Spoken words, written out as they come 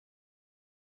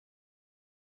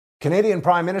Canadian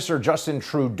Prime Minister Justin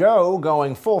Trudeau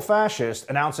going full fascist,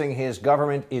 announcing his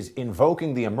government is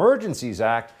invoking the Emergencies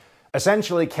Act,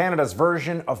 essentially Canada's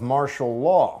version of martial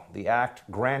law. The act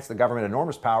grants the government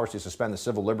enormous powers to suspend the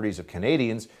civil liberties of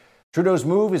Canadians. Trudeau's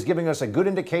move is giving us a good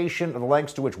indication of the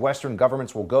lengths to which Western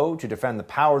governments will go to defend the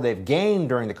power they've gained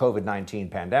during the COVID-19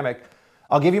 pandemic.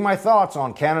 I'll give you my thoughts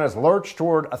on Canada's lurch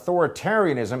toward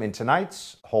authoritarianism in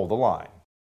tonight's Hold the Line.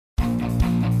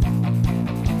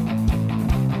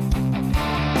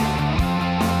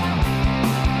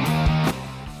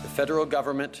 The federal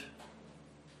government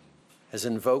has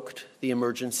invoked the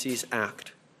Emergencies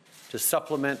Act to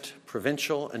supplement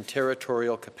provincial and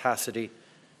territorial capacity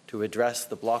to address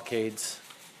the blockades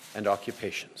and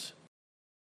occupations.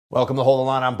 Welcome to Hold the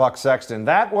Line. I'm Buck Sexton.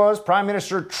 That was Prime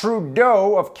Minister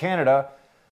Trudeau of Canada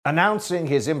announcing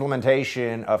his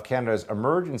implementation of Canada's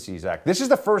Emergencies Act. This is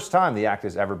the first time the act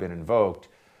has ever been invoked.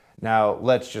 Now,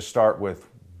 let's just start with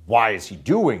why is he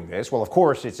doing this? Well, of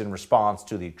course, it's in response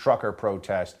to the trucker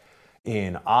protest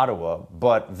in Ottawa,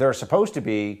 but there's supposed to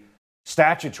be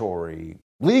statutory,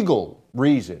 legal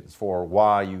reasons for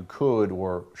why you could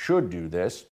or should do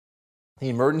this. The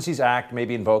Emergencies Act may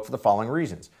be invoked for the following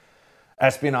reasons: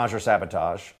 espionage or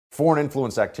sabotage, foreign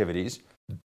influence activities,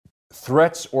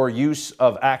 threats or use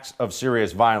of acts of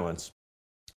serious violence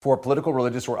for political,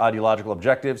 religious, or ideological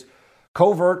objectives,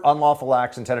 covert, unlawful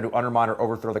acts intended to undermine or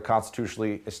overthrow the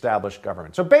constitutionally established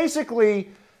government. So basically,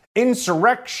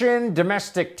 insurrection,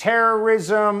 domestic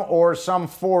terrorism, or some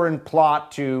foreign plot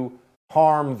to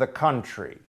harm the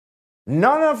country.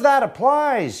 None of that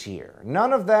applies here.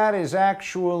 None of that is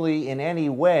actually in any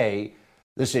way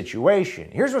the situation.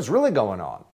 Here's what's really going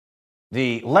on.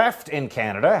 The left in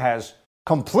Canada has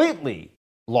completely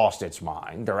lost its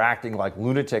mind. They're acting like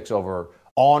lunatics over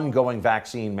ongoing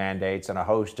vaccine mandates and a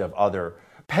host of other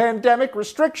pandemic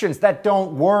restrictions that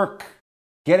don't work.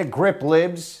 Get a grip,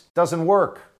 libs. Doesn't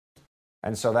work.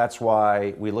 And so that's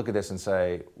why we look at this and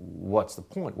say, what's the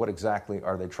point? What exactly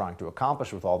are they trying to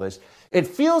accomplish with all this? It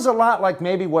feels a lot like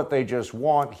maybe what they just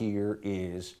want here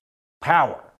is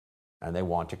power. And they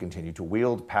want to continue to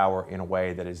wield power in a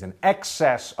way that is in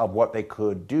excess of what they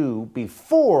could do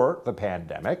before the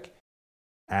pandemic.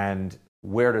 And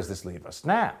where does this leave us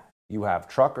now? You have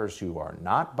truckers who are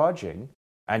not budging,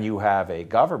 and you have a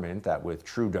government that, with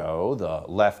Trudeau, the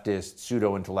leftist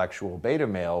pseudo-intellectual beta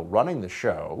male running the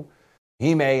show,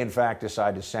 he may in fact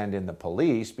decide to send in the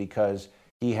police because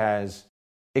he has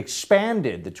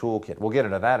expanded the toolkit. We'll get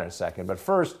into that in a second. But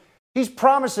first, he's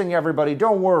promising everybody,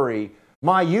 don't worry,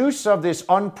 my use of this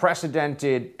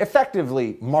unprecedented,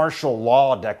 effectively martial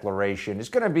law declaration is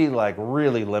going to be like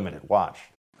really limited. Watch.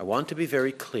 I want to be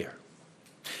very clear.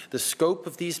 The scope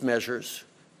of these measures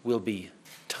will be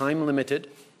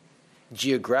time-limited,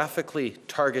 geographically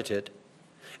targeted,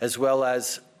 as well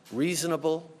as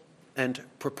reasonable and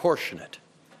proportionate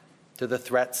to the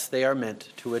threats they are meant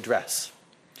to address.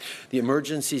 The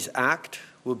Emergencies Act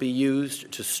will be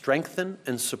used to strengthen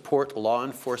and support law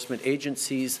enforcement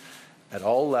agencies at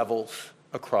all levels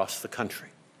across the country.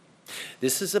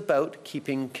 This is about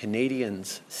keeping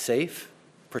Canadians safe,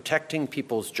 protecting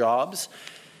people's jobs,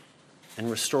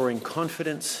 and restoring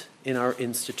confidence in our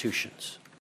institutions.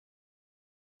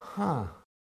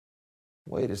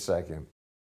 Wait a second.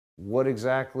 What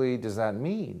exactly does that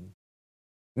mean?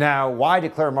 Now, why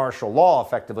declare martial law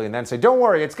effectively and then say, don't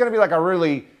worry, it's going to be like a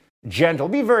really gentle,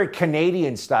 be very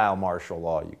Canadian-style martial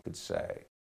law, you could say.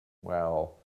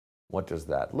 Well, what does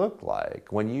that look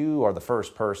like? When you are the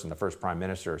first person, the first prime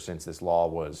minister since this law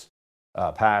was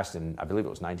passed in, I believe it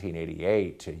was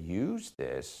 1988, to use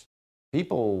this,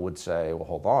 people would say, well,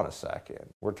 hold on a second.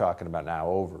 We're talking about now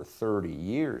over 30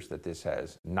 years that this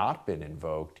has not been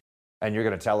invoked, and you're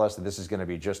going to tell us that this is going to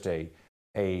be just a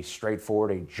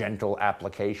straightforward, a gentle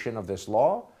application of this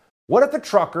law? What if the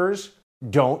truckers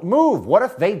don't move? What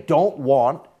if they don't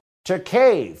want to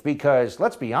cave? Because,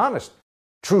 let's be honest,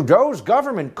 Trudeau's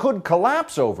government could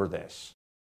collapse over this.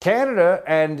 Canada,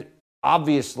 and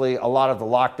obviously a lot of the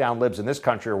lockdown libs in this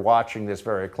country are watching this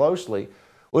very closely,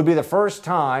 would be the first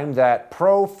time that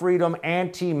pro-freedom,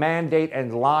 anti-mandate,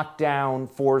 and lockdown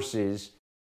forces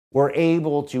were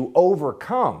able to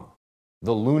overcome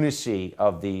the lunacy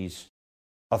of these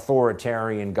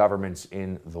authoritarian governments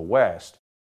in the West.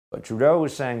 But Trudeau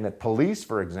is saying that police,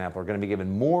 for example, are going to be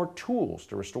given more tools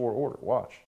to restore order.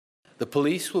 Watch. The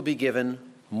police will be given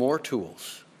more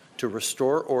tools to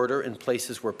restore order in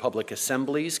places where public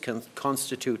assemblies can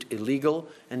constitute illegal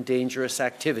and dangerous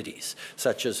activities,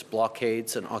 such as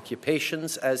blockades and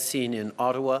occupations, as seen in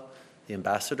Ottawa, the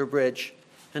Ambassador Bridge,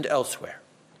 and elsewhere.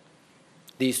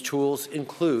 These tools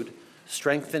include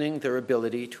strengthening their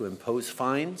ability to impose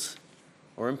fines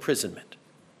or imprisonment.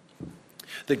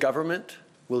 The government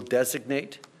will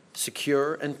designate,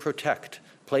 secure, and protect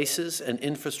places and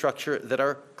infrastructure that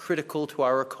are critical to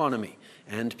our economy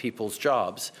and people's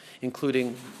jobs,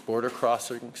 including border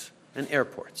crossings and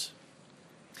airports.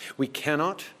 We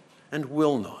cannot and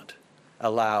will not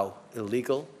allow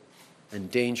illegal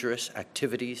and dangerous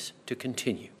activities to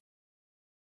continue.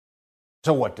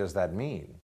 So what does that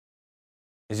mean?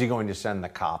 Is he going to send the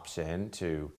cops in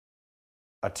to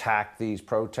attack these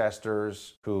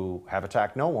protesters who have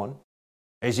attacked no one?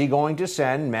 Is he going to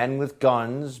send men with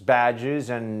guns, badges,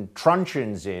 and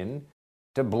truncheons in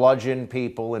to bludgeon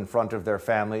people in front of their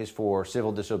families for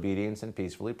civil disobedience and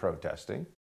peacefully protesting?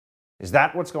 Is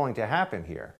that what's going to happen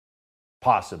here?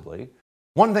 Possibly.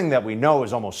 One thing that we know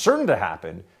is almost certain to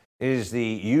happen is the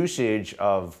usage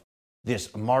of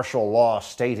this martial law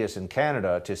status in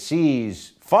Canada to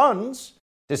seize funds,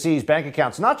 to seize bank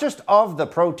accounts, not just of the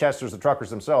protesters, the truckers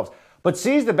themselves, but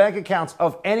seize the bank accounts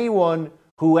of anyone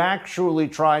who actually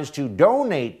tries to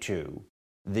donate to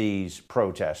these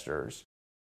protesters.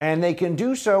 And they can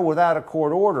do so without a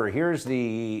court order. Here's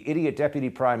the idiot Deputy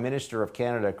Prime Minister of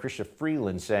Canada, Chrystia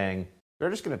Freeland, saying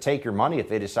they're just going to take your money if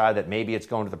they decide that maybe it's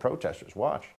going to the protesters.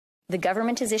 Watch. The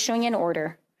government is issuing an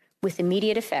order with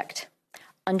immediate effect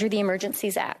under the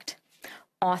Emergencies Act,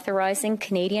 authorizing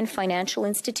Canadian financial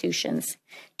institutions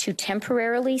to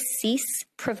temporarily cease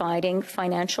providing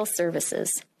financial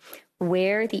services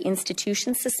where the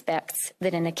institution suspects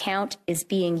that an account is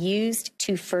being used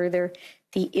to further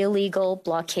the illegal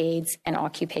blockades and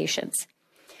occupations.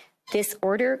 This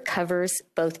order covers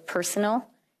both personal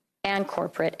and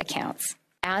corporate accounts.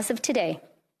 As of today,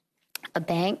 a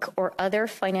bank or other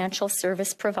financial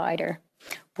service provider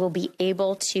will be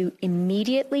able to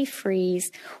immediately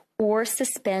freeze or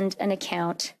suspend an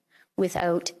account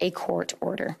without a court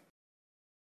order.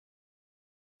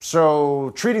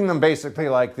 So treating them basically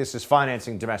like this is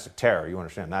financing domestic terror. You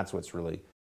understand? That's what's really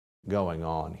going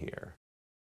on here.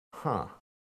 Huh.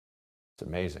 It's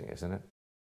amazing, isn't it?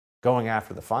 Going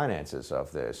after the finances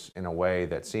of this in a way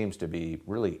that seems to be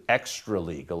really extra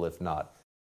legal, if not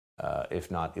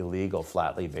illegal,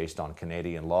 flatly based on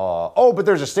Canadian law. Oh, but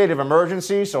there's a state of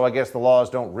emergency, so I guess the laws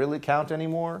don't really count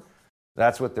anymore.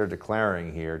 That's what they're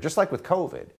declaring here, just like with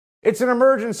COVID. It's an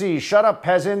emergency. Shut up,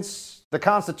 peasants. The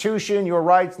Constitution, your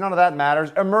rights, none of that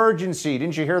matters. Emergency.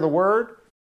 Didn't you hear the word?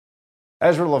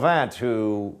 Ezra Levant,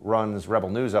 who runs Rebel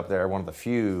News up there, one of the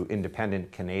few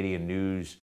independent Canadian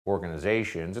news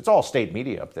organizations. It's all state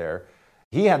media up there.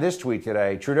 He had this tweet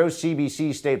today. Trudeau's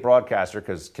CBC state broadcaster,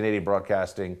 because Canadian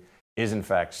broadcasting is in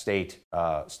fact state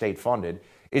funded,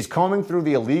 is combing through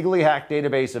the illegally hacked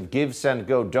database of Give, Send,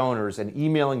 Go donors and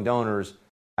emailing donors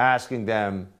asking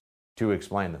them to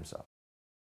explain themselves.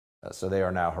 So they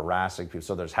are now harassing people.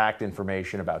 So there's hacked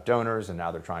information about donors, and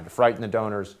now they're trying to frighten the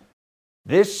donors.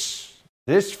 This,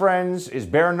 friends, is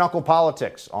bare-knuckle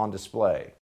politics on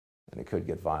display, and it could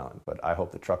get violent. But I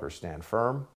hope the truckers stand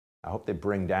firm. I hope they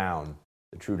bring down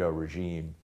the Trudeau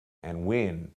regime and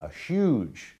win a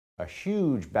huge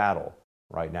battle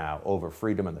right now over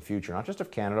freedom in the future, not just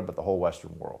of Canada, but the whole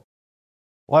Western world.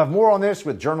 We'll have more on this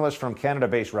with journalist from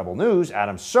Canada-based Rebel News,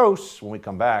 Adam Sos, when we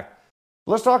come back.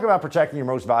 Let's talk about protecting your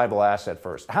most valuable asset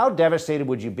first. How devastated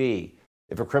would you be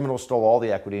if a criminal stole all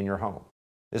the equity in your home?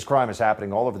 This crime is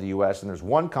happening all over the U.S., and there's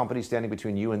one company standing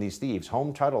between you and these thieves,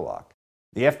 Home Title Lock.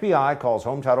 The FBI calls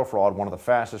home title fraud one of the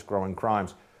fastest growing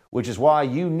crimes, which is why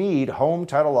you need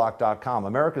HomeTitleLock.com,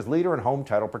 America's leader in home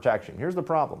title protection. Here's the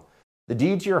problem. The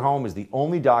deed to your home is the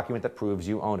only document that proves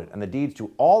you own it, and the deeds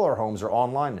to all our homes are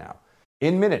online now.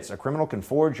 In minutes, a criminal can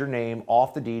forge your name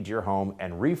off the deed to your home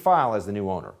and refile as the new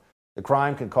owner. The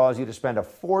crime can cause you to spend a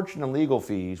fortune in legal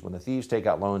fees when the thieves take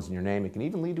out loans in your name. It can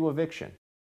even lead to eviction.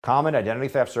 Common identity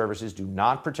theft services do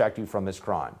not protect you from this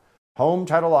crime.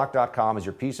 HomeTitleLock.com is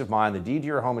your peace of mind. The deed to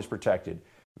your home is protected.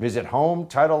 Visit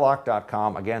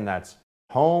HomeTitleLock.com. Again, that's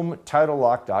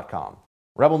HomeTitleLock.com.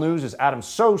 Rebel News' Adam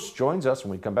Sos joins us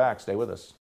when we come back. Stay with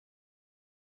us.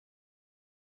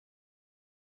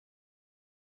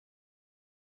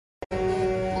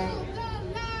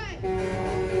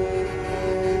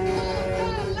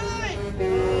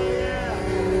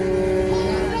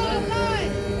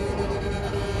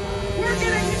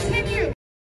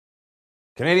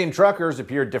 Canadian truckers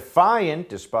appear defiant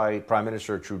despite Prime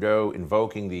Minister Trudeau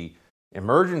invoking the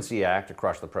Emergency Act to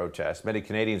crush the protests. Many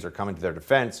Canadians are coming to their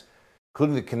defense,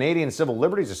 including the Canadian Civil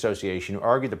Liberties Association, who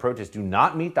argued the protests do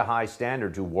not meet the high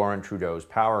standard to warrant Trudeau's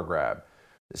power grab.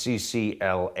 The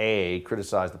CCLA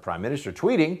criticized the Prime Minister,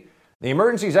 tweeting, "The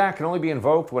Emergencies Act can only be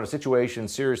invoked when a situation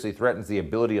seriously threatens the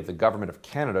ability of the Government of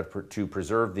Canada to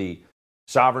preserve the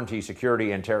sovereignty,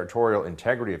 security, and territorial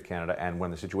integrity of Canada, and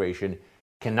when the situation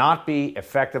cannot be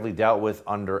effectively dealt with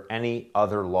under any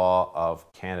other law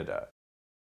of Canada.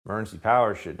 Emergency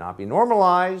powers should not be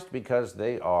normalized because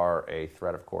they are a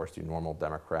threat, of course, to normal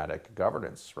democratic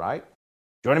governance, right?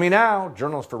 Joining me now,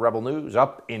 journalist for Rebel News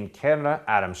up in Canada,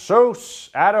 Adam Sos.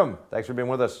 Adam, thanks for being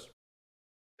with us.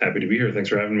 Happy to be here. Thanks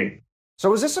for having me.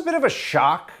 So was this a bit of a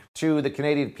shock to the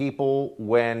Canadian people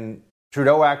when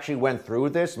Trudeau actually went through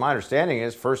with this? My understanding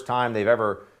is first time they've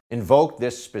ever invoked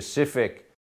this specific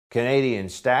Canadian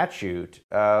statute.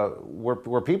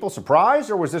 Were people surprised,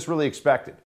 or was this really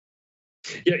expected?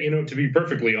 Yeah, to be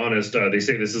perfectly honest, they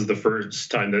say this is the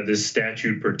first time that this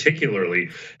statute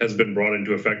particularly has been brought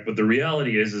into effect. But the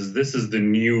reality is this is the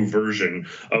new version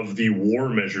of the War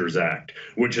Measures Act,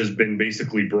 which has been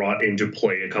basically brought into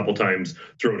play a couple times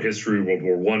throughout history, World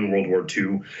War I, World War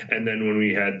II. And then when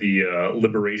we had the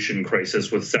liberation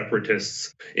crisis with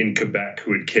separatists in Quebec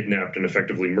who had kidnapped and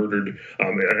effectively murdered,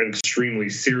 an extremely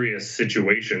serious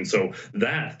situation. So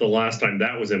the last time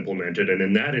that was implemented, and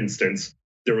in that instance,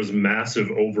 there was massive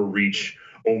overreach,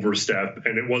 overstep,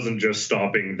 and it wasn't just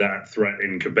stopping that threat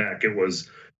in Quebec. It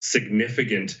was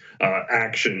significant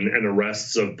action and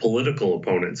arrests of political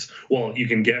opponents. Well, you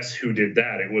can guess who did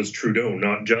that. It was Trudeau,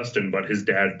 not Justin, but his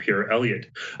dad, Pierre Elliott.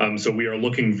 So we are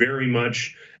looking very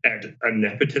much at a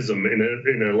nepotism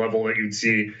in a level that you'd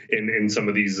see in some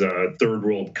of these third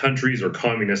world countries or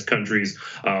communist countries,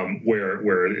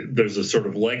 where there's a sort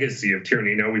of legacy of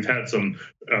tyranny. Now, we've had some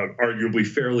arguably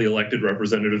fairly elected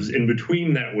representatives in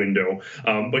between that window,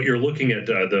 but you're looking at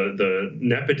the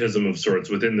nepotism of sorts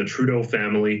within the Trudeau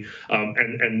family.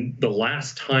 And the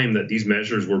last time that these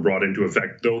measures were brought into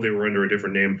effect, though they were under a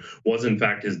different name, was in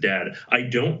fact his dad. I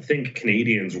don't think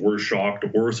Canadians were shocked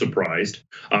or surprised.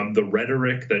 The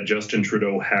rhetoric that Justin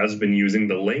Trudeau has been using,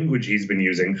 the language he's been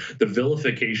using, the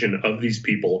vilification of these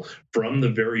people from the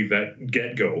very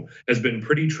get-go has been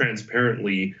pretty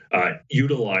transparently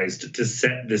utilized to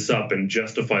set this up and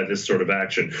justify this sort of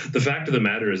action. The fact of the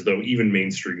matter is, though, even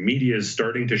mainstream media is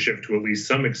starting to shift to at least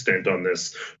some extent on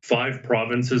this. 5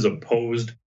 provinces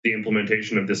opposed the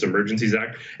implementation of this Emergencies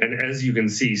Act. And as you can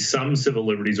see, some civil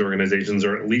liberties organizations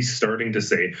are at least starting to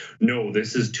say, no,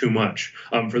 this is too much.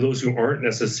 For those who aren't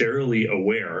necessarily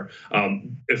aware,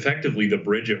 effectively the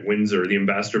bridge at Windsor, the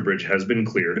Ambassador Bridge, has been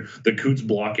cleared. The Coutts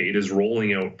blockade is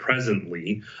rolling out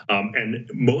presently, and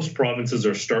most provinces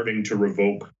are starting to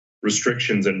revoke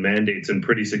restrictions and mandates in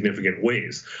pretty significant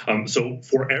ways. So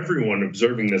for everyone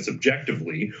observing this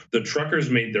objectively, the truckers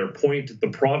made their point, the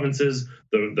provinces,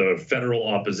 the federal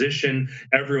opposition,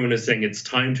 everyone is saying it's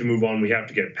time to move on, we have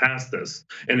to get past this.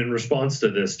 And in response to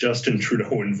this, Justin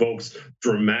Trudeau invokes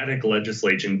dramatic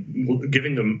legislation,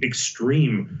 giving them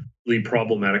extremely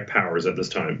problematic powers at this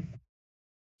time.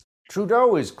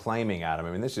 Trudeau is claiming, Adam,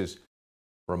 I mean, this is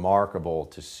remarkable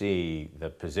to see the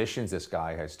positions this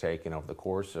guy has taken over the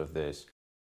course of this.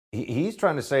 He's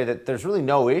trying to say that there's really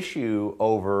no issue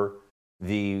over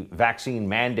the vaccine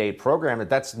mandate program,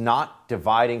 that's not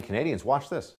dividing Canadians. Watch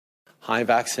this. High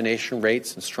vaccination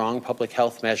rates and strong public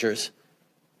health measures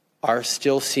are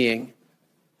still seeing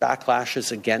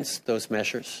backlashes against those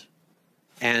measures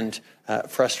and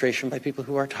frustration by people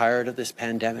who are tired of this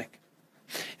pandemic.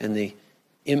 And the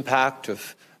impact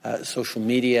of social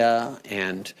media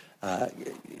and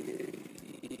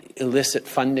illicit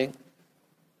funding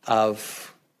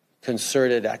of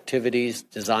concerted activities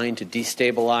designed to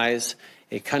destabilize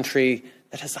a country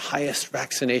that has the highest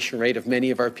vaccination rate of many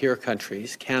of our peer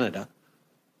countries, Canada,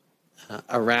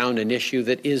 around an issue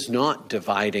that is not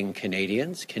dividing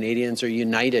Canadians. Canadians are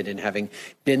united in having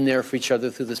been there for each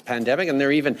other through this pandemic, and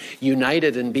they're even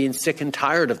united in being sick and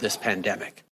tired of this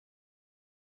pandemic.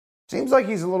 Seems like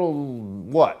he's a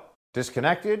little,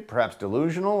 disconnected, perhaps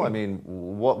delusional? I mean,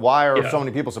 why are so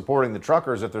many people supporting the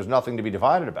truckers if there's nothing to be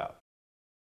divided about?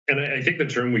 And I think the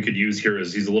term we could use here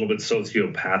is he's a little bit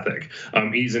sociopathic.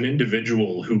 He's an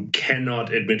individual who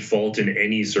cannot admit fault in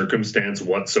any circumstance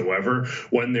whatsoever.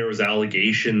 When there was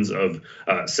allegations of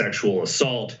sexual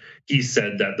assault, he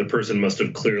said that the person must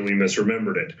have clearly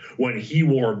misremembered it. When he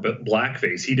wore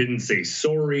blackface, he didn't say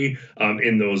sorry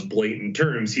in those blatant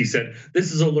terms. He said,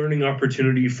 this is a learning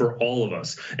opportunity for all of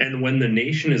us. And when the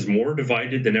nation is more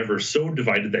divided than ever, so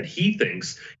divided that he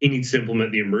thinks he needs to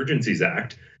implement the Emergencies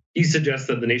Act, he suggests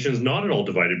that the nation is not at all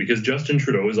divided because Justin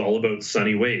Trudeau is all about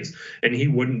sunny ways and he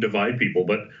wouldn't divide people.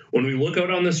 But When we look out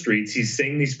on the streets, he's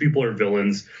saying these people are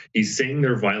villains. He's saying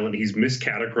they're violent. He's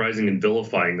miscategorizing and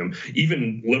vilifying them.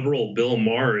 Even liberal Bill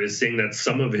Maher is saying that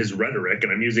some of his rhetoric,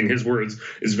 and I'm using his words,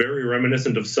 is very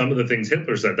reminiscent of some of the things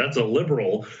Hitler said. That's a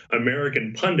liberal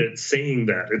American pundit saying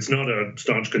that. It's not a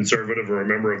staunch conservative or a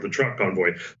member of the truck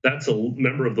convoy. That's a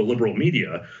member of the liberal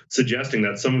media suggesting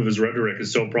that some of his rhetoric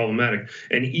is so problematic.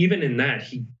 And even in that,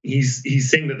 he's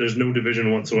saying that there's no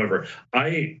division whatsoever.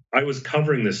 I was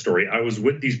covering this story. I was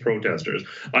with these protesters.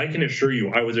 I can assure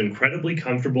you, I was incredibly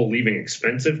comfortable leaving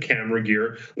expensive camera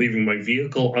gear, leaving my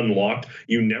vehicle unlocked.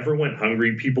 You never went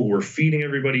hungry. People were feeding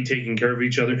everybody, taking care of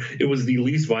each other. It was the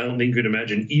least violent thing you could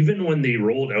imagine. Even when they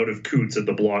rolled out of Coots at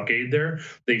the blockade there,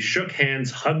 they shook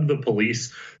hands, hugged the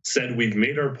police, said, we've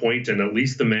made our point, and at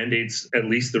least the mandates, at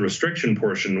least the restriction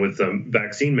portion with the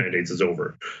vaccine mandates is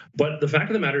over. But the fact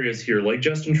of the matter is here, like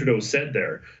Justin Trudeau said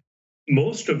there,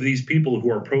 most of these people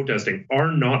who are protesting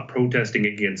are not protesting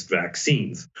against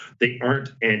vaccines. They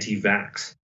aren't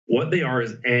anti-vax. What they are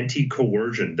is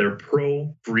anti-coercion. They're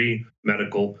pro-free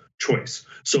medical choice.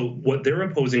 So what they're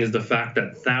opposing is the fact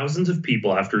that thousands of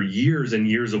people, after years and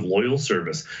years of loyal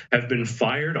service, have been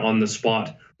fired on the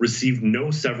spot, received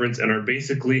no severance, and are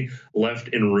basically left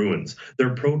in ruins.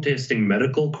 They're protesting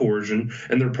medical coercion,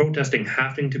 and they're protesting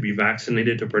having to be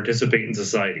vaccinated to participate in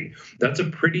society. That's a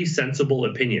pretty sensible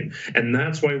opinion. And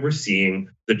that's why we're seeing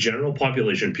the general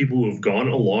population, people who have gone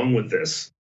along with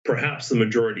this, perhaps the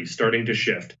majority, starting to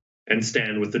shift and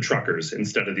stand with the truckers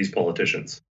instead of these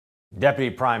politicians. Deputy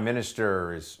Prime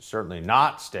Minister is certainly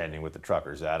not standing with the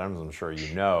truckers, Adams. I'm sure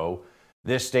you know.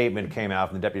 This statement came out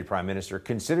from the Deputy Prime Minister.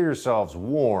 Consider yourselves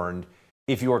warned.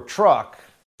 If your truck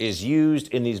is used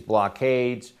in these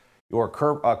blockades, your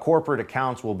corporate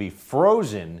accounts will be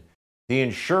frozen. The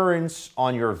insurance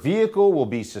on your vehicle will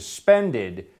be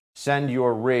suspended. Send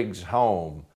your rigs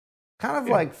home. Kind of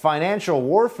like financial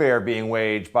warfare being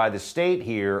waged by the state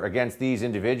here against these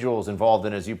individuals involved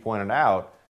in, as you pointed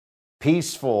out,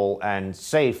 peaceful and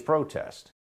safe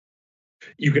protest.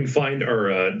 You can find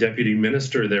our deputy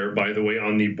minister there, by the way,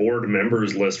 on the board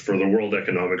members list for the World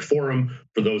Economic Forum,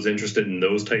 for those interested in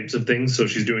those types of things. So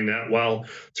she's doing that while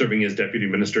serving as deputy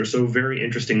minister. So very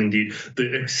interesting indeed.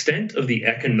 The extent of the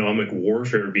economic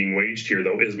warfare being waged here,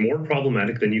 though, is more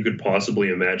problematic than you could possibly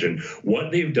imagine.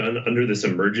 What they've done under this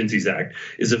Emergencies Act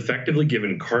is effectively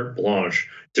given carte blanche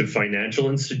to financial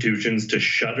institutions to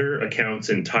shutter accounts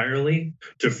entirely,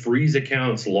 to freeze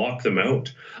accounts, lock them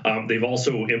out. They've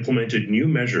also implemented new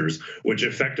measures which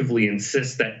effectively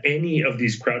insist that any of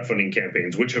these crowdfunding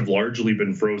campaigns, which have largely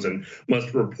been frozen,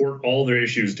 must report all their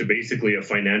issues to basically a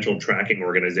financial tracking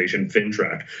organization,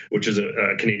 FinTrack, which is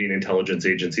a Canadian intelligence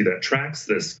agency that tracks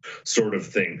this sort of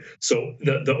thing. So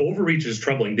the overreach is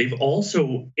troubling. They've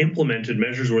also implemented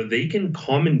measures where they can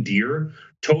commandeer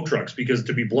tow trucks, because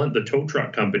to be blunt, the tow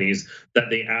truck companies that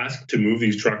they asked to move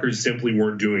these truckers simply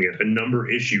weren't doing it. A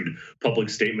number issued public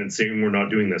statements saying we're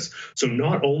not doing this. So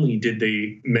not only did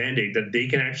they mandate that they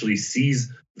can actually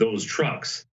seize those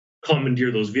trucks,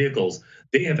 commandeer those vehicles,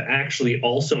 they have actually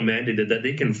also mandated that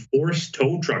they can force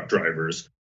tow truck drivers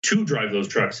to drive those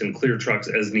trucks and clear trucks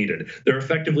as needed. They're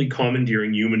effectively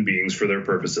commandeering human beings for their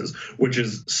purposes, which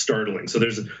is startling. So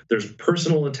there's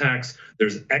personal attacks,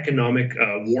 there's economic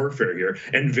warfare here,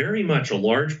 and very much a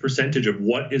large percentage of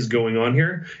what is going on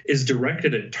here is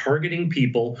directed at targeting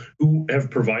people who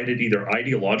have provided either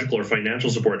ideological or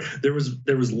financial support. There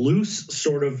was loose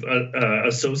sort of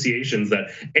associations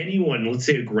that anyone, let's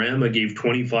say a grandma gave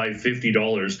 $25,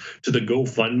 $50 to the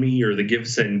GoFundMe or the Give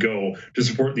Send Go to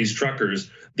support these truckers.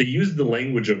 They used the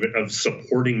language of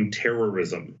supporting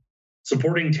terrorism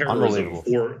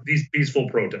for these peaceful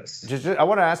protests. I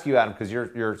want to ask you, Adam, because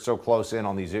you're so close in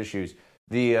on these issues.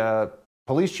 The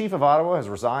police chief of Ottawa has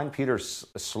resigned, Peter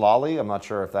Slally. I'm not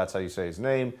sure if that's how you say his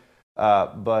name,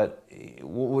 but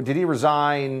did he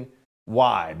resign?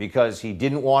 Why? Because he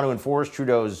didn't want to enforce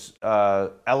Trudeau's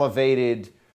elevated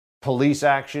police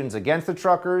actions against the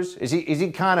truckers? Is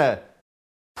he kind of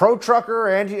pro-trucker,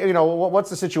 and what's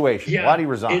the situation? Yeah, why did he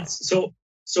resign?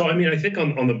 So I mean, I think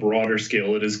on the broader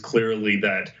scale, it is clearly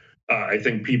that I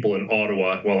think people in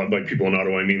Ottawa, well, by people in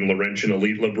Ottawa, I mean Laurentian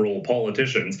elite liberal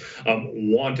politicians,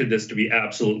 wanted this to be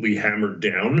absolutely hammered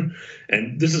down.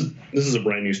 And this is a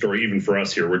brand new story, even for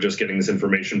us here. We're just getting this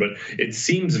information, but it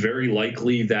seems very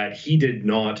likely that he did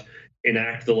not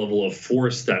enact the level of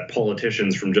force that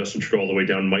politicians from Justin Trudeau all the way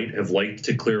down might have liked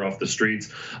to clear off the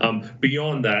streets.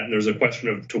 Beyond that, and there's a question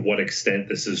of to what extent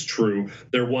this is true.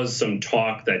 There was some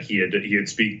talk that he had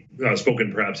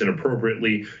spoken perhaps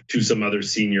inappropriately to some other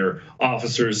senior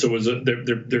officers. So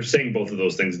they're saying both of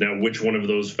those things. Now, which one of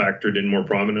those factored in more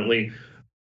prominently?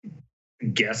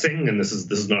 guessing, and this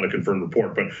is not a confirmed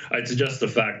report, but I'd suggest the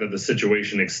fact that the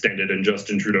situation extended and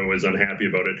Justin Trudeau is unhappy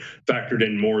about it factored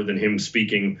in more than him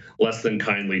speaking less than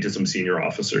kindly to some senior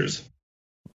officers.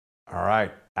 All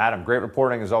right. Adam, great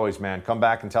reporting as always, man. Come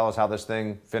back and tell us how this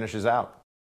thing finishes out.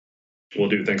 Will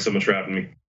do. Thanks so much for having me.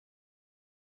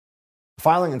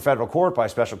 Filing in federal court by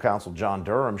special counsel John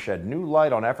Durham shed new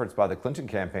light on efforts by the Clinton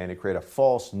campaign to create a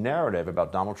false narrative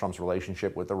about Donald Trump's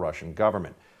relationship with the Russian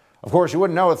government. Of course, you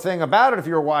wouldn't know a thing about it if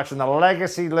you were watching the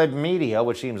legacy-led media,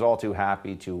 which seems all too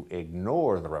happy to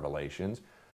ignore the revelations.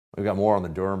 We've got more on the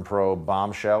Durham probe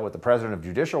bombshell with the president of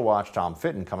Judicial Watch, Tom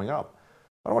Fitton, coming up.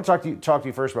 I want to talk to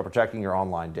you first about protecting your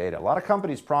online data. A lot of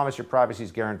companies promise your privacy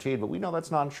is guaranteed, but we know that's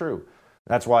not true.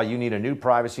 That's why you need a new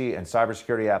privacy and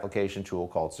cybersecurity application tool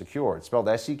called Secure. It's spelled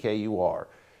S-E-K-U-R.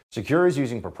 Secure is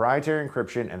using proprietary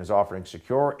encryption and is offering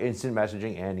secure instant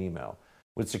messaging and email.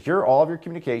 With Secure, all of your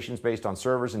communications based on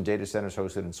servers and data centers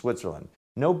hosted in Switzerland.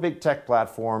 No big tech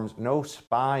platforms, no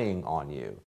spying on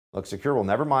you. Look, Secure will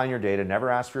never mine your data, never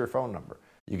ask for your phone number.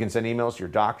 You can send emails to your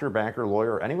doctor, banker,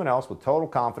 lawyer, or anyone else with total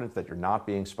confidence that you're not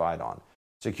being spied on.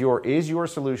 Secure is your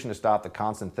solution to stop the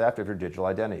constant theft of your digital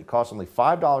identity. It costs only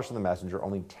 $5 for the messenger,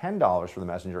 only $10 for the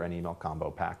messenger and email combo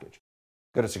package.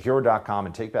 Go to secure.com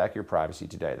and take back your privacy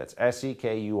today. That's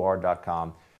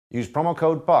SEKUR.com. Use promo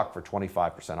code BUCK for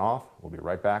 25% off. We'll be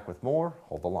right back with more.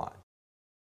 Hold the line.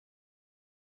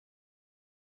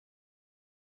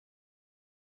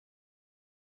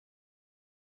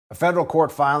 A federal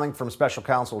court filing from special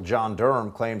counsel John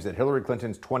Durham claims that Hillary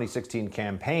Clinton's 2016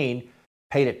 campaign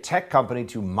paid a tech company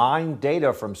to mine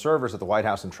data from servers at the White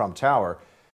House and Trump Tower.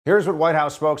 Here's what White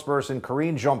House spokesperson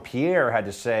Karine Jean-Pierre had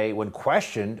to say when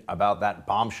questioned about that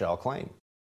bombshell claim.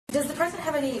 Does the president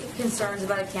have any concerns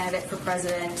about a candidate for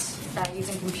president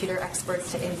using computer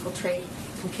experts to infiltrate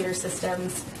computer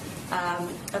systems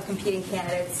of competing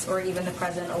candidates, or even the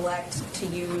president-elect, to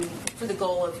use for the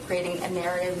goal of creating a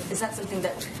narrative? Is that something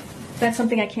that... That's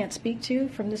something I can't speak to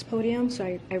from this podium,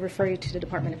 so I refer you to the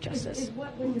Department of Justice. Is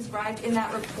what was described in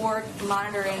that report,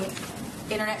 monitoring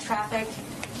internet traffic,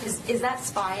 is that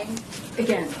spying?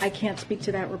 Again, I can't speak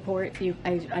to that report.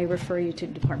 I refer you to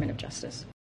the Department of Justice.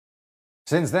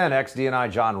 Since then,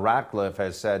 ex-DNI John Ratcliffe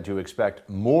has said to expect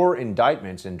more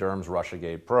indictments in Durham's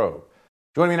Russiagate probe.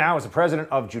 Joining me now is the president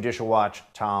of Judicial Watch,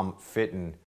 Tom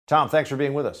Fitton. Tom, thanks for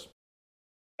being with us.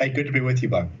 Hey, good to be with you,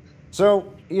 Buck.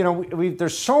 So, you know,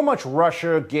 there's so much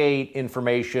Russiagate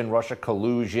information, Russia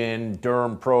collusion,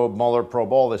 Durham probe, Mueller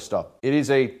probe, all this stuff. It is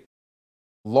a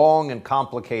long and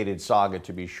complicated saga,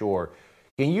 to be sure.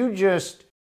 Can you just,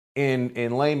 in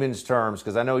layman's terms,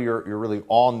 because I know you're really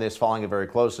on this, following it very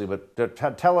closely,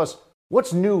 but tell us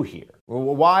what's new here?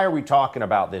 Why are we talking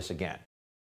about this again?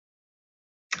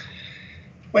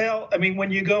 Well, I mean,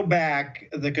 when you go back,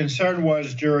 the concern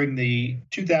was during the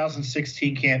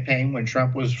 2016 campaign when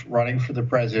Trump was running for the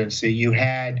presidency, you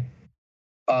had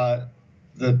the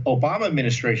Obama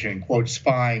administration, quote,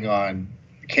 spying on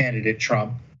candidate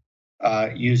Trump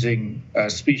using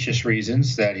specious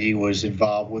reasons that he was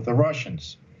involved with the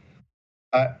Russians.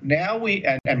 Now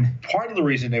and part of the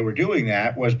reason they were doing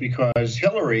that was because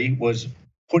Hillary was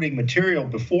putting material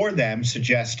before them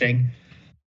suggesting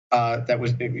that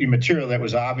was material that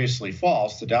was obviously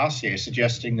false, the dossier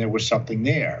suggesting there was something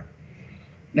there.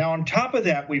 Now, on top of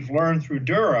that, we've learned through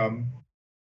Durham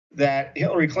that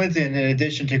Hillary Clinton, in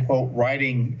addition to, quote,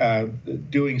 writing,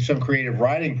 doing some creative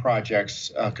writing projects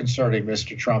concerning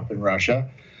Mr. Trump and Russia,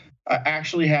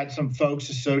 actually had some folks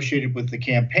associated with the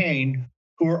campaign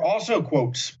who were also,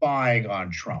 quote, spying on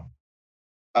Trump.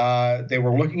 They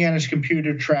were looking at his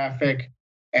computer traffic,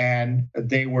 and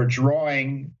they were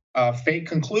drawing fake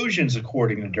conclusions,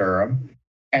 according to Durham,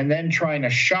 and then trying to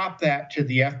shop that to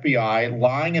the FBI,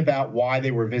 lying about why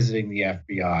they were visiting the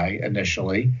FBI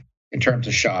initially in terms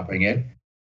of shopping it.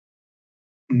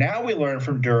 Now we learn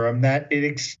from Durham that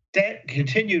it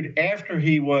continued after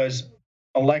he was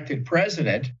elected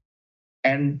president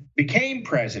and became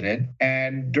president,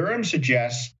 and Durham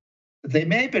suggests that they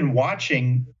may have been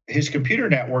watching his computer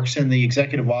networks in the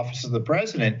executive office of the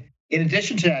president, in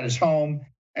addition to at his home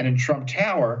and in Trump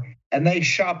Tower, and they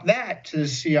shop that to the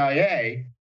CIA.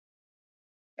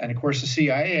 And of course, the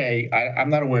CIA, I'm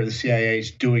not aware the CIA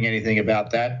is doing anything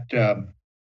about that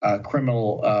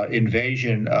criminal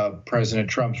invasion of President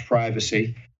Trump's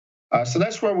privacy. So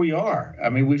that's where we are. I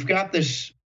mean, we've got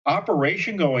this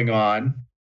operation going on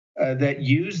that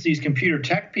used these computer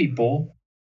tech people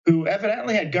who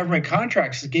evidently had government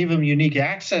contracts that gave them unique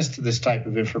access to this type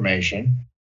of information.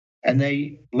 And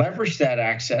they leveraged that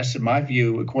access, in my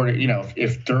view, according,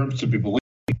 if Durham's to be believed,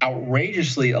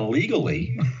 outrageously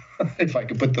illegally, if I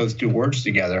could put those two words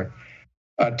together,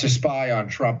 to spy on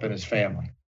Trump and his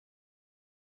family.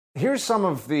 Here's some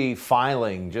of the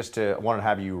filing, I want to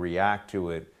have you react to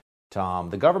it, Tom.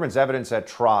 The government's evidence at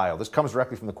trial, this comes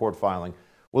directly from the court filing,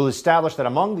 will establish that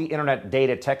among the internet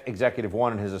data Tech Executive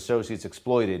One and his associates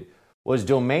exploited was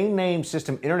domain name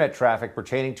system internet traffic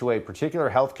pertaining to a particular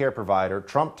healthcare provider,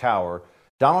 Trump Tower,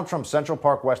 Donald Trump's Central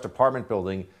Park West apartment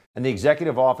building, and the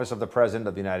executive office of the President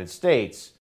of the United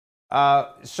States.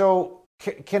 First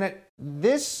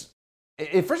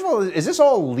of all, is this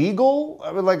all legal?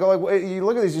 I mean, like you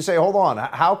look at this, you say, hold on,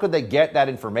 how could they get that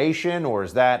information? Or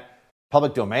is that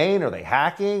public domain? Are they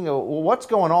hacking? What's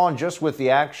going on just with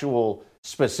the actual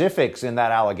specifics in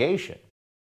that allegation?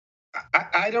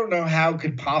 I don't know how it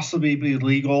could possibly be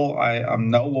legal. I'm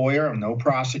no lawyer, I'm no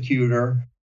prosecutor,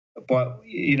 but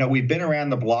we've been around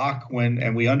the block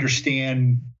and we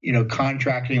understand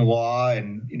contracting law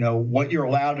and what you're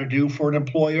allowed to do for an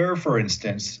employer, for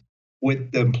instance,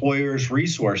 with the employer's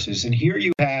resources. And here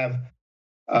you have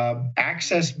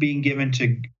access being given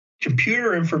to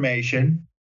computer information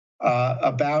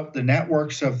about the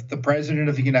networks of the President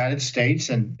of the United States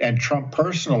and Trump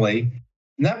personally.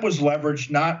 And that was leveraged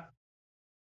not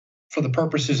for the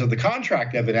purposes of the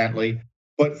contract, evidently,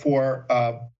 but for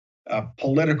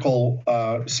political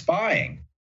spying.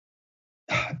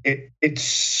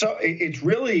 It's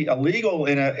really illegal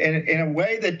in a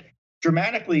way that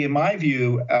dramatically, in my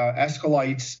view,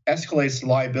 escalates the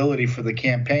liability for the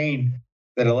campaign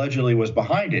that allegedly was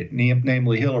behind it,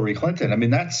 namely Hillary Clinton. I mean,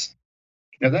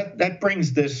 that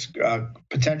brings this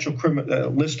potential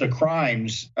list of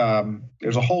crimes.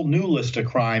 There's a whole new list of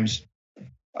crimes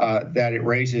that it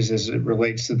raises as it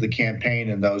relates to the campaign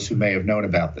and those who may have known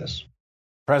about this.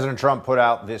 President Trump put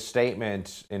out this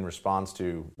statement in response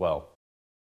to,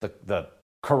 the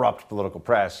corrupt political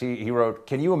press. He wrote,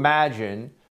 "Can you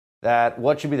imagine that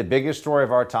what should be the biggest story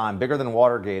of our time, bigger than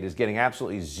Watergate, is getting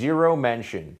absolutely zero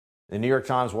mention? The New York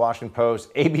Times, Washington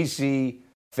Post, ABC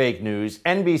fake news,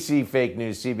 NBC fake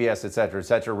news, CBS, et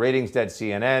cetera, ratings dead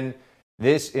CNN.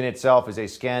 This in itself is a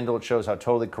scandal. It shows how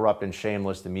totally corrupt and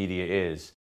shameless the media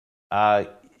is."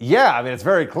 It's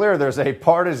very clear there's a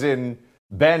partisan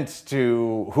bent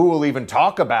to who will even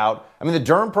talk about. I mean, the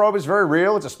Durham probe is very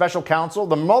real. It's a special counsel.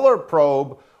 The Mueller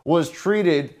probe was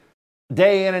treated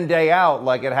day in and day out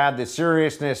like it had the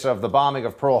seriousness of the bombing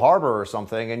of Pearl Harbor or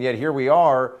something. And yet here we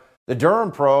are, the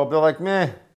Durham probe, they're like,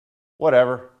 meh,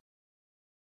 whatever.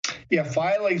 Yeah,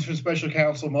 filings for special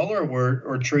counsel Mueller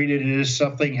were treated as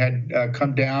something had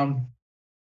come down,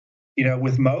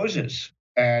 with Moses.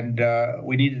 And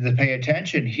we needed to pay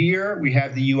attention. Here we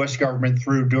have the U.S. government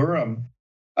through Durham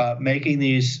making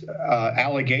these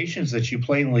allegations that you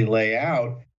plainly lay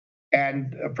out.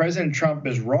 And President Trump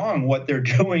is wrong. What they're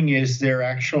doing is they're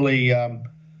actually,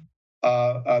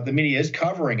 the media is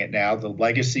covering it now, the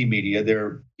legacy media.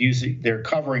 They're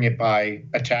covering it by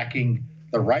attacking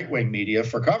the right-wing media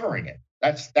for covering it.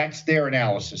 That's their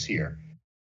analysis here.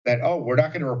 That, we're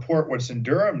not going to report what's in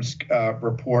Durham's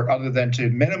report other than to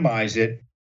minimize it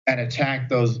and attack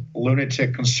those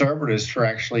lunatic conservatives for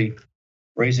actually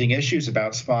raising issues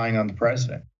about spying on the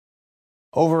president.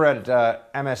 Over at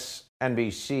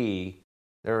MSNBC,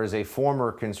 there is a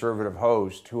former conservative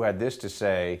host who had this to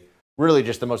say. Really,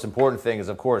 just the most important thing is,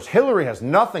 of course, Hillary has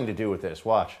nothing to do with this.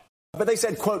 Watch. But they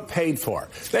said, quote, paid for.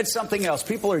 That's something else.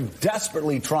 People are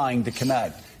desperately trying to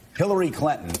connect Hillary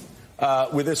Clinton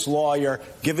with this lawyer,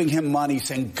 giving him money,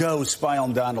 saying, go spy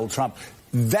on Donald Trump.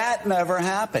 That never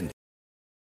happened.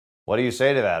 What do you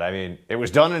say to that? I mean, it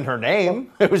was done in her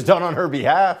name. It was done on her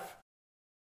behalf.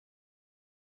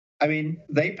 I mean,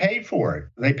 they paid for it.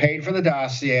 They paid for the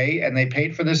dossier and they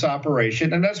paid for this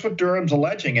operation. And that's what Durham's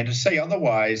alleging. And to say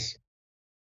otherwise,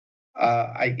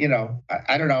 I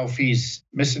don't know if he's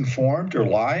misinformed or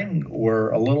lying or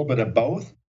a little bit of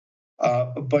both.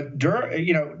 But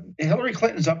Hillary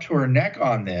Clinton's up to her neck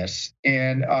on this.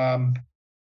 And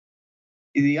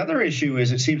the other issue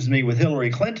is, it seems to me, with Hillary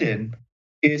Clinton,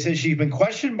 is that she's been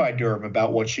questioned by Durham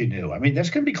about what she knew. I mean, that's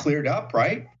going to be cleared up,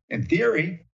 right? In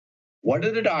theory, what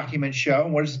did the documents show?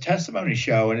 And what does the testimony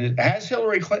show? And has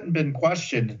Hillary Clinton been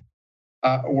questioned,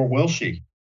 or will she?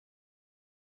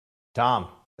 Tom,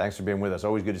 thanks for being with us.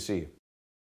 Always good to see you.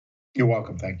 You're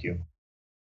welcome. Thank you.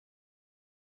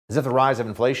 As if the rise of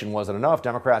inflation wasn't enough,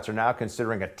 Democrats are now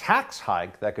considering a tax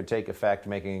hike that could take effect,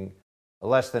 making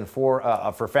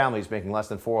for families making less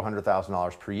than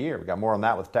 $400,000 per year. We got more on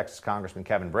that with Texas Congressman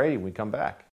Kevin Brady when we come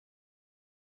back.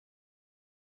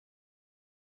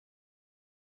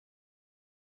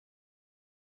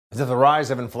 As if the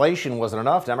rise of inflation wasn't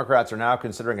enough, Democrats are now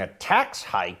considering a tax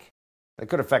hike It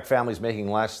could affect families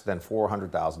making less than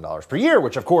 $400,000 per year,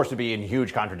 which of course would be in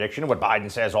huge contradiction to what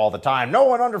Biden says all the time. No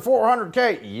one under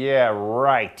 400K. Yeah,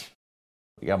 right.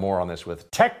 We got more on this with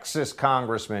Texas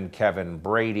Congressman Kevin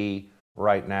Brady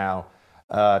right now.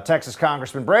 Texas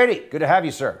Congressman Brady, good to have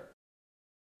you, sir.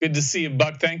 Good to see you,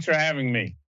 Buck. Thanks for having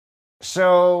me.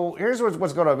 So here's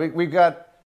what's going on. We've got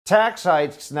tax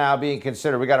hikes now being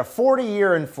considered. We got a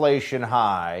 40-year inflation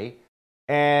high,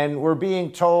 and we're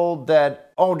being told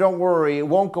that, oh, don't worry, it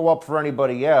won't go up for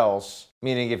anybody else,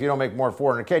 meaning if you don't make more than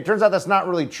 400K. Turns out that's not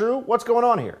really true. What's going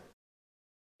on here?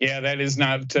 Yeah, that is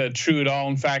not true at all.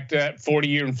 In fact, that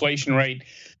 40-year inflation rate,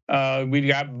 we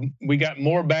got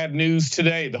more bad news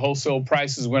today. The wholesale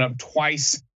prices went up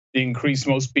twice the increase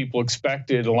most people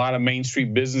expected. A lot of Main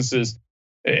Street businesses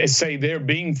say they're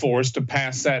being forced to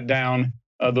pass that down,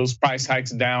 those price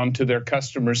hikes down to their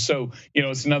customers. So,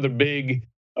 it's another big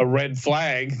red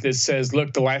flag that says,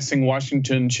 look, the last thing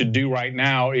Washington should do right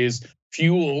now is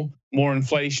fuel more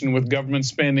inflation with government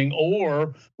spending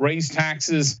or raise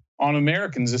taxes on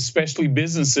Americans, especially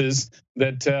businesses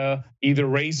that either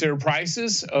raise their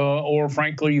prices or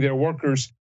frankly, their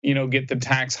workers, get the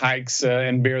tax hikes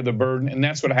and bear the burden. And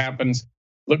that's what happens.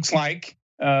 Looks like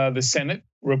the Senate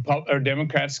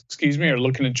Democrats, are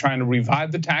looking at trying to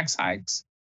revive the tax hikes.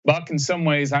 Buck, in some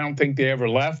ways, I don't think they ever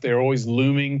left. They're always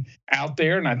looming out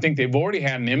there. And I think they've already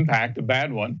had an impact, a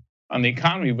bad one, on the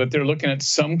economy. But they're looking at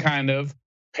some kind of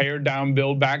pared down,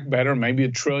 build back better, maybe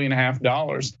 $1.5 trillion.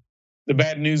 The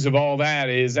bad news of all that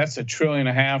is that's $1.5 trillion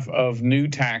of new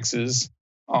taxes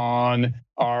on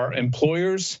our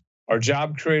employers, our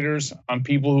job creators, on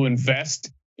people who invest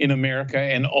in America.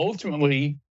 And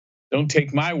ultimately, don't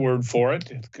take my word for it,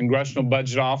 the Congressional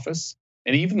Budget Office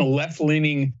and even the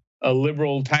left-leaning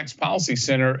Liberal Tax Policy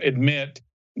Center admit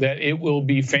that it will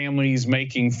be families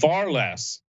making far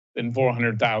less than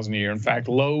 $400,000 a year. In fact,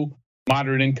 low,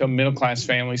 moderate income, middle class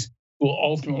families will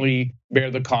ultimately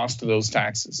bear the cost of those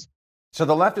taxes. So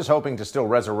the left is hoping to still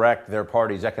resurrect their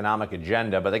party's economic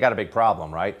agenda, but they got a big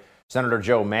problem, right? Senator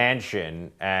Joe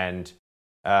Manchin and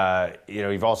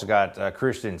you've also got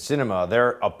Kyrsten Sinema.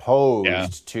 They're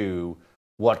opposed to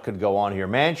what could go on here.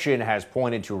 Manchin has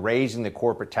pointed to raising the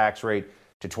corporate tax rate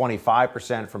to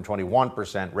 25% from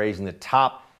 21%, raising the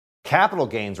top capital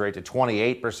gains rate to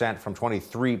 28% from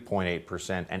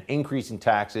 23.8%, and increasing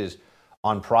taxes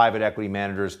on private equity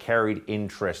managers' carried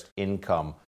interest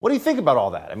income. What do you think about all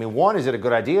that? I mean, one, is it a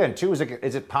good idea? And two, is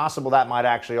it possible that might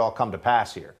actually all come to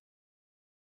pass here?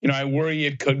 I worry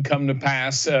it could come to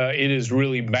pass. It is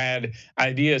really bad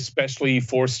idea, especially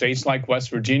for states like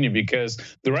West Virginia, because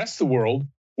the rest of the world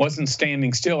wasn't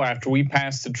standing still after we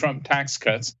passed the Trump tax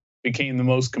cuts, became the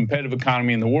most competitive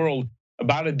economy in the world.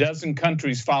 About a dozen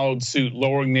countries followed suit,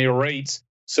 lowering their rates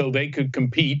so they could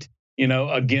compete,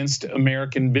 against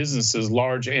American businesses,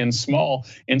 large and small.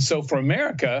 And so for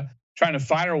America, trying to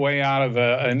fight our way out of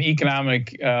an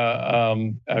economic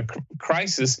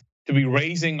crisis, to be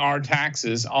raising our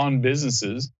taxes on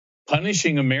businesses,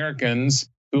 punishing Americans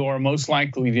who are most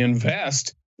likely to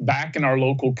invest back in our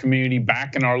local community,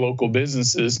 back in our local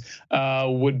businesses,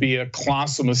 would be a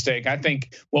colossal mistake. I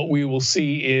think what we will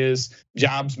see is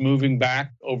jobs moving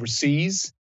back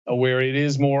overseas, where it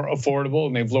is more affordable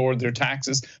and they've lowered their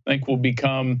taxes. I think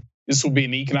this will be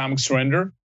an economic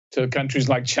surrender to countries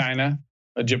like China,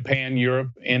 Japan,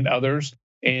 Europe, and others,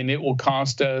 and it will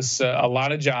cost us a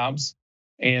lot of jobs,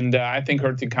 and I think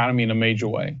hurt the economy in a major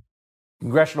way.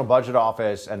 Congressional Budget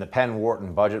Office and the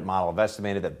Penn-Wharton budget model have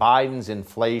estimated that Biden's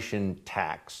inflation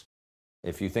tax,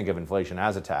 if you think of inflation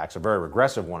as a tax, a very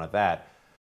regressive one at that,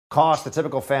 costs the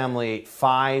typical family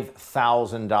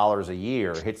 $5,000 a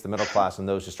year. It hits the middle class and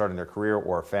those just starting their career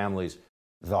or families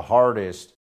the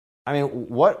hardest. I mean,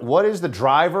 what is the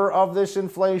driver of this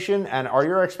inflation, and are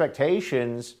your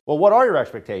expectations? Well, what are your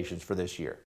expectations for this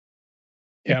year?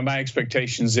 Yeah, my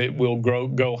expectations it will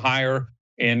go higher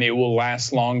and it will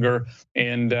last longer.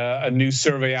 And a new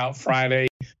survey out Friday,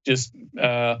 just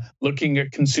looking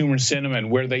at consumer sentiment,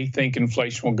 where they think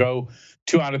inflation will go.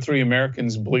 2 out of 3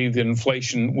 Americans believe that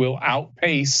inflation will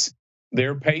outpace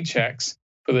their paychecks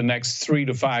for the next 3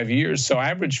 to 5 years. So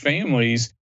average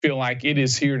families feel like it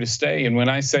is here to stay. And when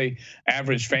I say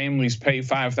average families pay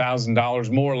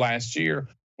 $5,000 more last year,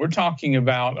 we're talking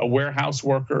about a warehouse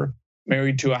worker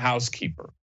married to a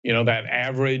housekeeper. That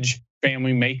average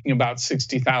family making about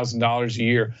 $60,000 a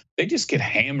year. They just get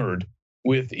hammered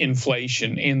with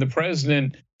inflation. And the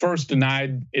president first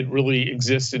denied it really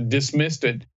existed, dismissed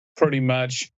it pretty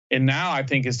much. And now I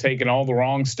think has taken all the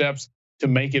wrong steps to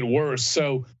make it worse.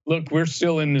 So look, we're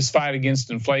still in this fight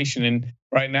against inflation. And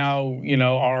right now,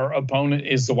 our opponent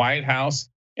is the White House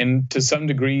and to some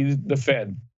degree, the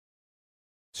Fed.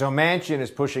 So Manchin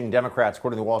is pushing Democrats,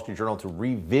 according to the Wall Street Journal, to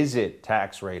revisit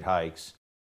tax rate hikes.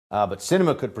 But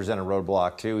Sinema could present a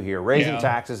roadblock, too, here. Raising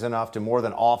taxes enough to more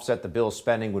than offset the bill's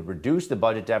spending would reduce the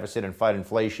budget deficit and fight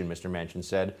inflation, Mr. Manchin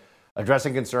said,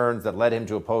 addressing concerns that led him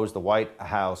to oppose the White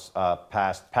House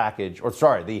passed package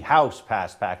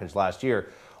last year.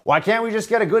 Why can't we just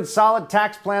get a good, solid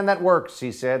tax plan that works,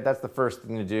 he said. That's the first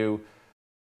thing to do.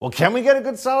 Well, can we get a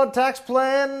good, solid tax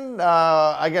plan?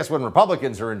 I guess when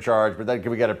Republicans are in charge, but then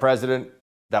can we get a president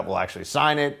that will actually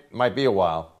sign it? Might be a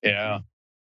while. Yeah.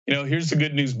 You know, here's the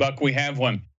good news, Buck. We have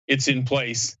one. It's in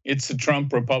place. It's the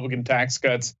Trump Republican tax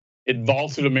cuts. It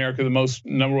vaulted America, the most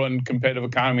number one competitive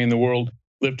economy in the world,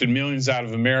 lifted millions out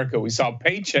of America. We saw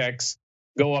paychecks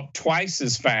go up twice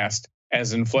as fast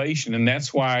as inflation. And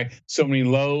that's why so many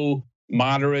low,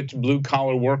 moderate,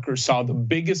 blue-collar workers saw the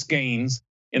biggest gains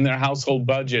in their household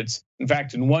budgets. In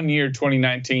fact, in 1 year,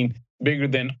 2019, bigger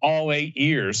than all 8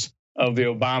 years of the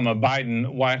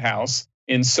Obama-Biden White House.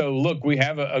 And so, look, we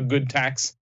have a good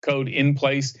tax code in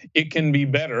place. It can be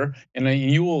better. And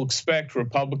you will expect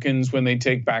Republicans, when they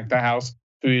take back the House,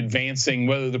 to be advancing,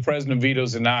 whether the president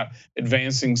vetoes or not,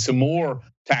 advancing some more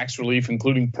tax relief,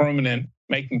 including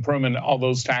making permanent all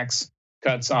those tax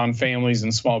cuts on families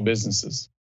and small businesses.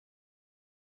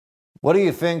 What do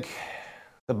you think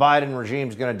the Biden regime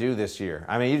is going to do this year?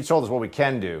 I mean, you told us what we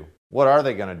can do. What are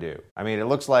they going to do? I mean, it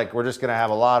looks like we're just going to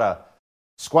have a lot of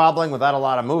squabbling without a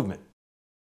lot of movement.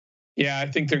 Yeah, I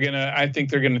think they're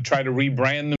gonna try to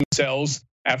rebrand themselves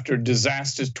after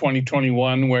disastrous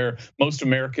 2021, where most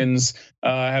Americans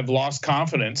have lost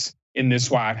confidence in this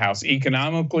White House,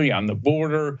 economically, on the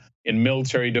border, in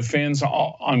military defense,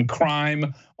 on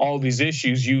crime, all these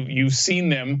issues. You've seen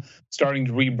them starting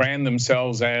to rebrand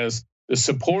themselves as the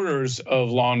supporters of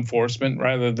law enforcement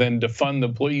rather than defund the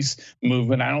police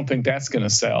movement. I don't think that's going to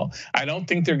sell. I don't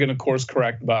think they're going to course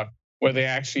correct, Buck, where they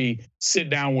actually sit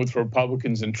down with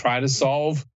Republicans and try to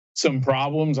solve some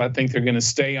problems. I think they're going to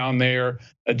stay on their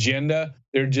agenda.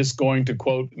 They're just going to,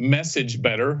 quote, message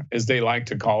better, as they like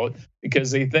to call it, because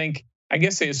they think, I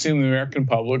guess they assume the American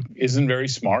public isn't very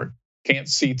smart, can't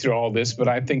see through all this, but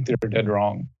I think they're dead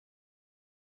wrong.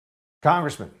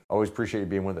 Congressman, always appreciate you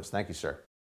being with us. Thank you, sir.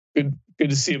 Good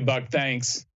to see you, Buck.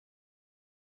 Thanks.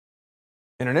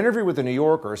 In an interview with The New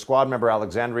Yorker, squad member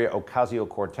Alexandria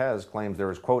Ocasio-Cortez claims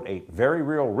there is, quote, a very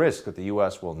real risk that the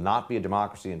U.S. will not be a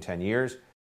democracy in 10 years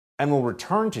and will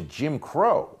return to Jim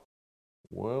Crow.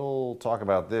 We'll talk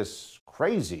about this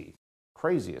crazy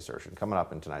assertion coming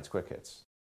up in tonight's Quick Hits.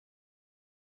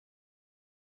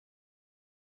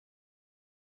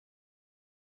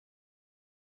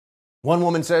 One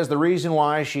woman says the reason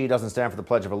why she doesn't stand for the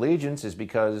Pledge of Allegiance is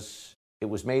because it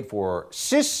was made for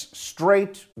cis,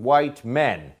 straight, white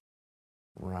men.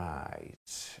 Right.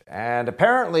 And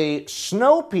apparently,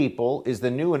 snow people is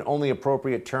the new and only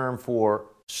appropriate term for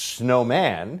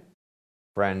snowman.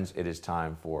 Friends, it is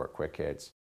time for Quick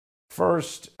Hits.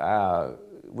 First,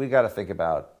 we got to think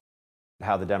about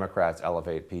how the Democrats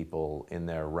elevate people in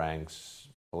their ranks,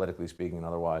 politically speaking and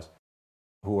otherwise,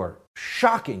 who are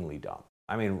shockingly dumb.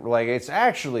 I mean, like, it's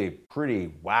actually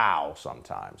pretty wow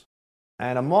sometimes.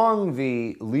 And among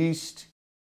the least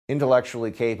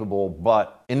intellectually capable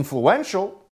but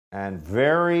influential and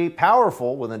very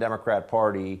powerful within the Democrat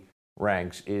Party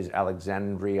ranks is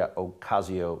Alexandria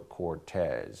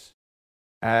Ocasio-Cortez.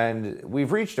 And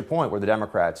we've reached a point where the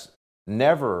Democrats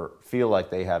never feel like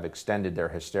they have extended their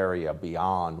hysteria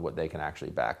beyond what they can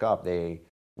actually back up. They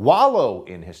wallow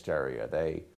in hysteria.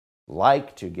 They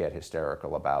like to get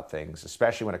hysterical about things,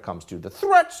 especially when it comes to the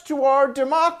threats to our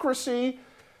democracy.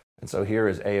 And so here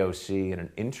is AOC in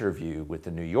an interview with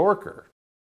The New Yorker,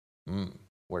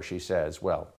 where she says,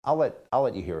 well, I'll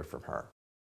let you hear it from her.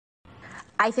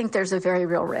 I think there's a very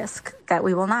real risk that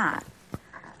we will not.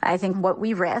 I think what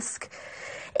we risk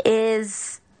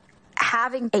is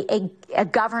having a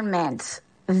government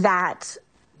that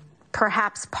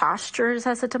perhaps postures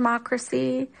as a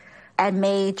democracy and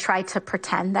may try to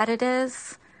pretend that it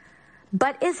is,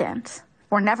 but isn't.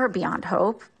 We're never beyond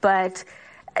hope, but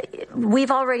we've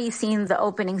already seen the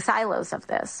opening silos of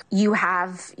this. You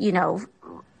have,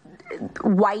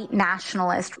 white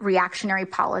nationalist reactionary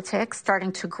politics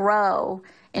starting to grow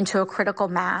into a critical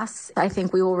mass. I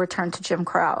think we will return to Jim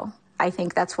Crow. I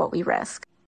think that's what we risk.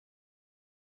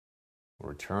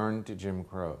 Return to Jim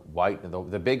Crow.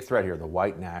 The big threat here, the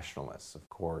white nationalists, of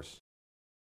course.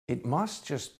 It must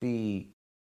just be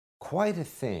quite a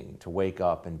thing to wake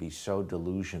up and be so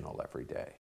delusional every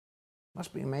day.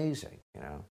 Must be amazing,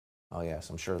 Oh yes,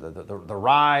 I'm sure the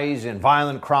rise in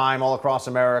violent crime all across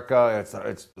America,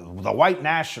 it's the white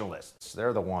nationalists.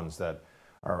 They're the ones that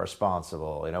are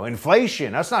responsible. You know,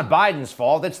 inflation, that's not Biden's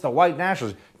fault. It's the white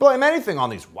nationalists. Blame anything on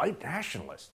these white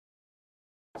nationalists.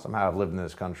 Somehow I've lived in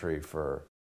this country for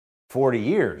 40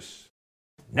 years.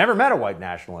 Never met a white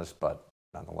nationalist, but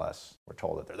nonetheless, we're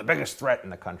told that they're the biggest threat in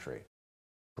the country.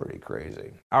 Pretty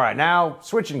crazy. All right, now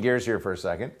switching gears here for a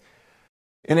second.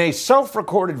 In a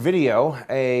self-recorded video,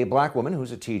 a black woman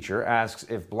who's a teacher asks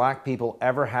if black people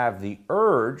ever have the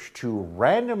urge to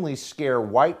randomly scare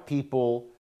white people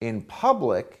in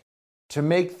public to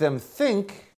make them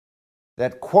think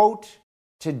that, quote,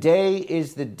 today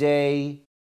is the day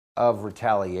of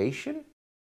retaliation.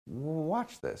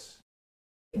 Watch this.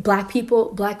 Black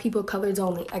people, coloreds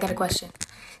only. I got a question.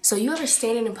 So you ever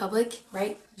standing in public,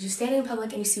 right? You're standing in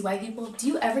public and you see white people. Do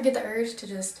you ever get the urge to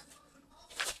just,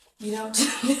 like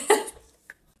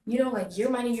you're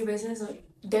minding your business, like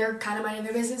they're kind of minding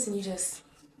their business, and you just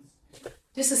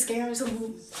to scare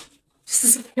them just to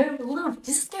scare them a little bit,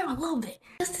 just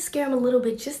to scare them a little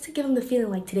bit, just to give them the feeling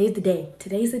like today's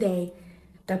the day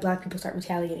that black people start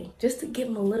retaliating, just to give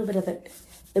them a little bit of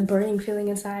the burning feeling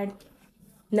inside.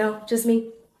 No, just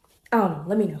me. I don't know.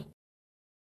 Let me know.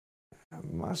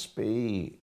 It must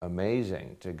be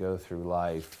amazing to go through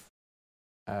life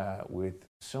with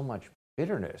so much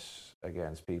bitterness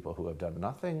against people who have done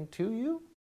nothing to you,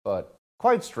 but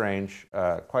quite strange,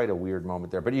 quite a weird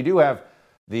moment there. But you do have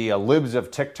the Libs of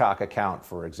TikTok account,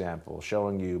 for example,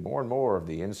 showing you more and more of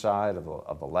the inside of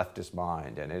the leftist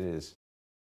mind, and it's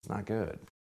not good.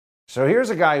 So here's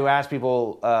a guy who asked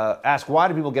why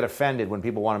do people get offended when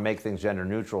people want to make things gender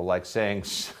neutral, like saying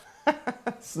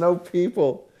snow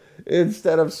people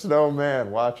instead of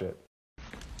snowman. Watch it.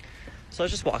 So I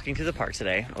was just walking through the park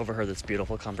today, overheard this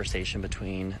beautiful conversation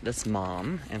between this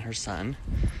mom and her son,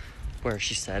 where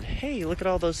she said, hey, look at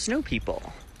all those snow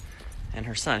people. And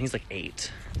her son, he's like 8,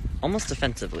 almost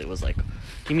offensively was like,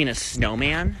 you mean a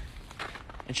snowman?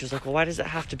 And she was like, well, why does it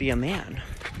have to be a man?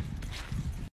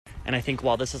 And I think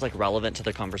while this is like relevant to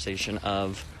the conversation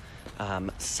of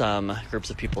some groups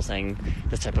of people saying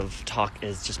this type of talk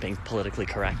is just being politically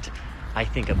correct, I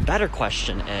think a better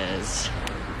question is,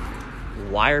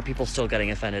 why are people still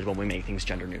getting offended when we make things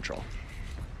gender neutral?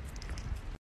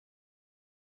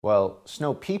 Well,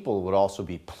 snow people would also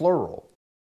be plural,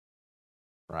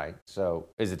 right? So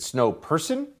is it snow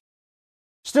person?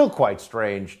 Still quite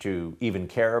strange to even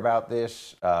care about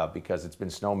this because it's been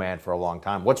snowman for a long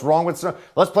time. What's wrong with snow?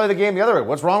 Let's play the game the other way.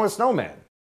 What's wrong with snowman?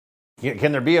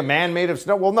 Can there be a man made of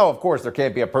snow? Well, no, of course there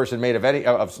can't be a person made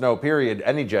of snow, period,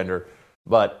 any gender.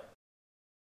 But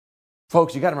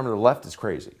folks, you got to remember the left is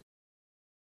crazy.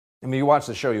 I mean, you watch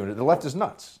the show, the left is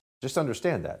nuts. Just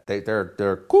understand that.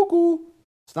 They're cuckoo.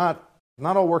 It's not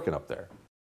all working up there.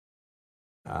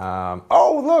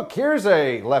 Oh, look, here's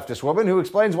a leftist woman who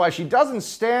explains why she doesn't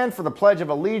stand for the Pledge of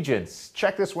Allegiance.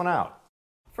 Check this one out.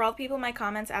 For all the people in my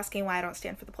comments asking why I don't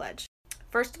stand for the pledge.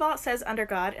 First of all, it says under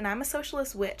God, and I'm a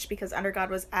socialist witch because under God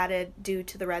was added due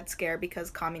to the Red Scare because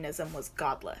communism was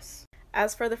godless.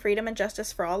 As for the freedom and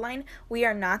justice for all line, we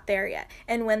are not there yet.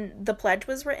 And when the pledge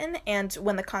was written and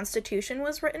when the Constitution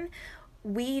was written,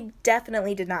 we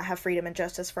definitely did not have freedom and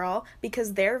justice for all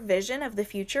because their vision of the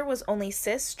future was only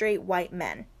cis, straight, white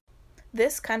men.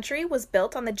 This country was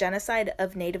built on the genocide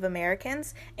of Native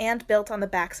Americans and built on the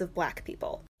backs of black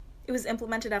people. It was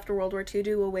implemented after World War II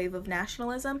due to a wave of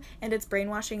nationalism, and it's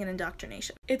brainwashing and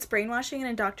indoctrination. It's brainwashing and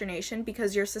indoctrination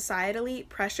because you're societally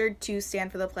pressured to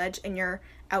stand for the pledge and you're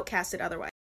outcasted otherwise.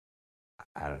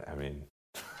 I mean,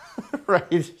 right?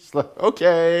 It's like,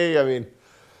 okay, I mean,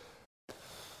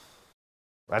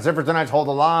 that's it for tonight's Hold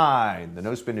the Line. The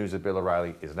No Spin News with Bill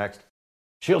O'Reilly is next.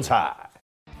 Shields high.